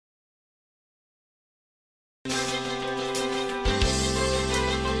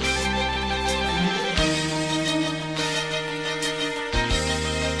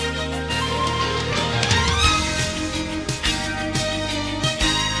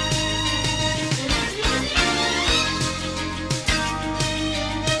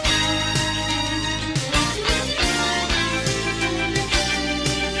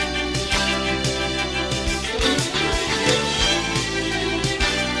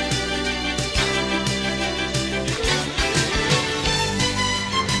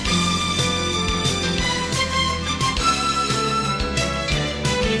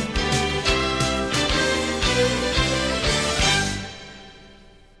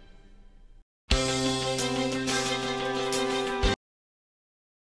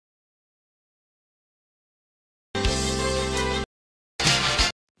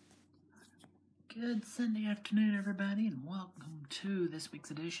Good Sunday afternoon, everybody, and welcome to this week's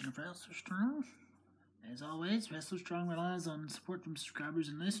edition of Wrestler Strong. As always, Wrestler Strong relies on support from subscribers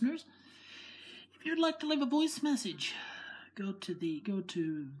and listeners. If you'd like to leave a voice message, go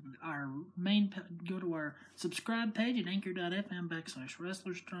to our subscribe page at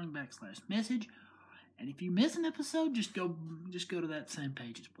anchor.fm/WrestlerStrong/message. And if you miss an episode, just go to that same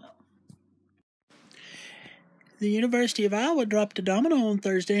page as well. The University of Iowa dropped a domino on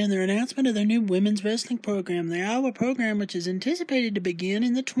Thursday in their announcement of their new women's wrestling program. The Iowa program, which is anticipated to begin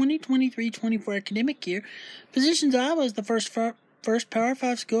in the 2023-24 academic year, positions Iowa as the first Power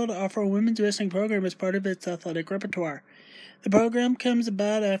 5 school to offer a women's wrestling program as part of its athletic repertoire. The program comes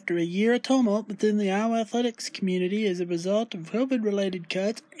about after a year of tumult within the Iowa athletics community as a result of COVID-related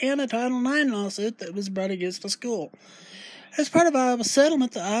cuts and a Title IX lawsuit that was brought against the school. As part of Iowa's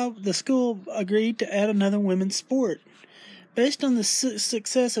settlement, the school agreed to add another women's sport. Based on the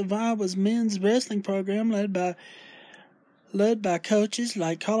success of Iowa's men's wrestling program, led by coaches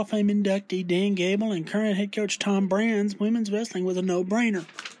like Hall of Fame inductee Dan Gable and current head coach Tom Brands, women's wrestling was a no-brainer.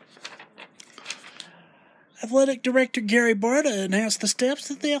 Athletic Director Gary Barta announced the steps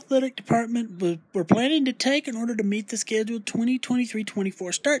that the athletic department were planning to take in order to meet the scheduled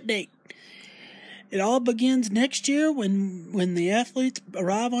 2023-24 start date. It all begins next year when the athletes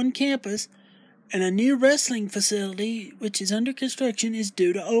arrive on campus and a new wrestling facility, which is under construction, is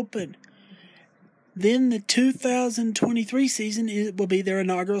due to open. Then the 2023 season will be their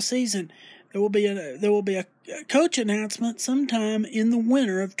inaugural season. There will be a coach announcement sometime in the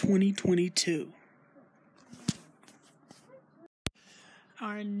winter of 2022.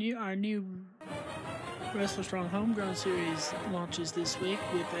 Our new Wrestler Strong Homegrown series launches this week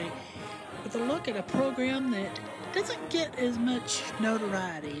with a look at a program that doesn't get as much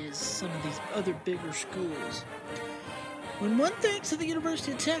notoriety as some of these other bigger schools. When one thinks of the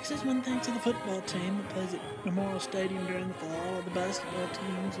University of Texas, one thinks of the football team that plays at Memorial Stadium during the fall, or the basketball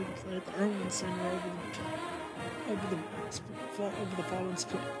teams that play at the Irwin Center over the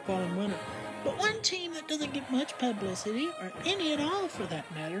fall and winter. But one team that doesn't get much publicity, or any at all for that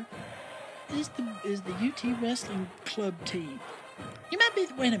matter, is the UT Wrestling Club team. You might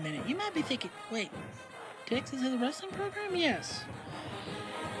be thinking, wait, Texas has a wrestling program? Yes.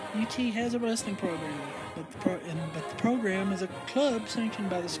 UT has a wrestling program, but the program is a club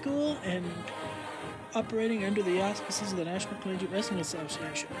sanctioned by the school and operating under the auspices of the National Collegiate Wrestling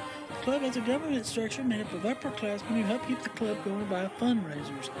Association. The club has a government structure made up of upperclassmen who help keep the club going via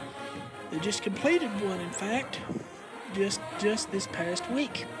fundraisers. They just completed one, in fact, just this past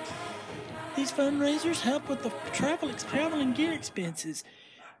week. These fundraisers help with the travel and gear expenses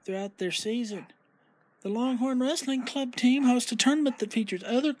throughout their season. The Longhorn Wrestling Club team hosts a tournament that features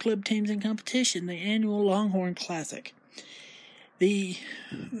other club teams in competition, the annual Longhorn Classic. Okay,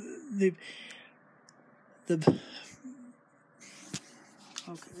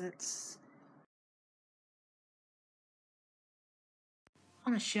 that's... I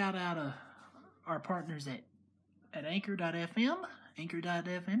want to shout out our partners at Anchor.fm.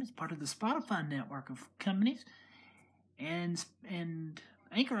 Anchor.fm is part of the Spotify network of companies, and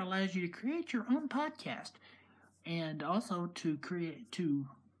Anchor allows you to create your own podcast, and also to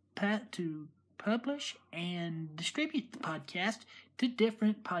publish and distribute the podcast to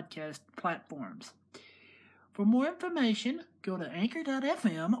different podcast platforms. For more information, go to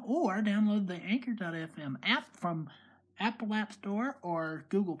Anchor.fm or download the Anchor.fm app from Apple App Store or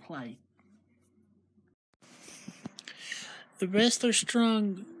Google Play. The Wrestler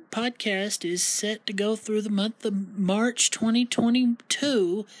Strong podcast is set to go through the month of March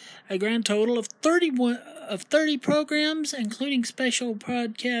 2022, a grand total of 30 programs, including special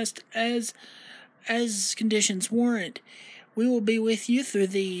podcasts as conditions warrant. We will be with you through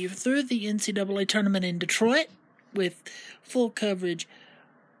the NCAA tournament in Detroit, with full coverage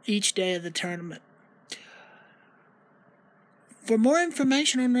each day of the tournament. For more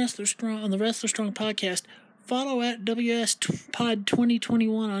information on the Wrestler Strong podcast, follow at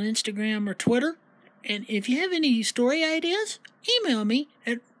WSPod2021 on Instagram or Twitter. And if you have any story ideas, email me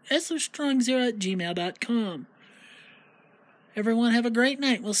at wrestlerstrong0@gmail.com. Everyone have a great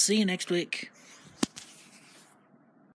night. We'll see you next week.